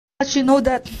much you know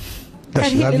that.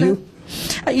 Does she love you?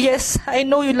 Yes, I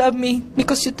know you love me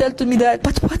because you tell to me that.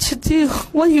 But what you do?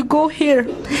 Why you go here?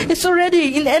 It's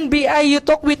already in NBI.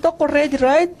 We talk already,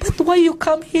 right? But why you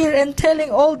come here and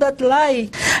telling all that lie?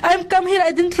 I'm come here.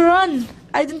 I didn't run.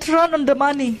 I didn't run on the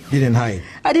money. You didn't hide.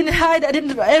 I didn't hide. I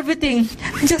didn't everything.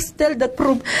 Just tell the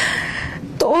truth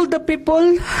to all the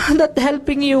people that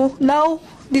helping you. Now,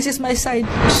 this is my side.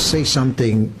 Say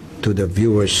something to the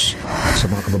viewers sa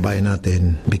mga kababayan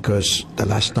natin, because the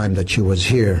last time that she was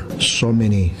here, so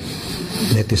many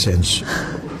netizens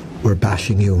were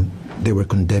bashing you. They were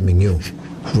condemning you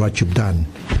for what you've done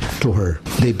to her.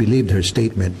 They believed her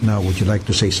statement. Now, would you like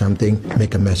to say something?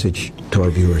 Make a message to our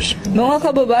viewers. Mga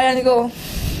kababayan ko,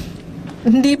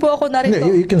 hindi po ako narito.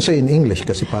 You can say in English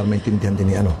kasi para maintindihan din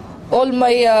ni ano. All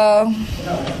my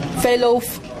fellow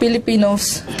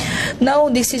Filipinos. Now,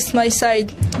 this is my side.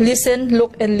 Listen,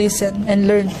 look, and listen, and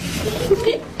learn.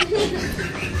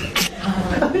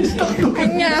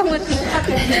 Kanya,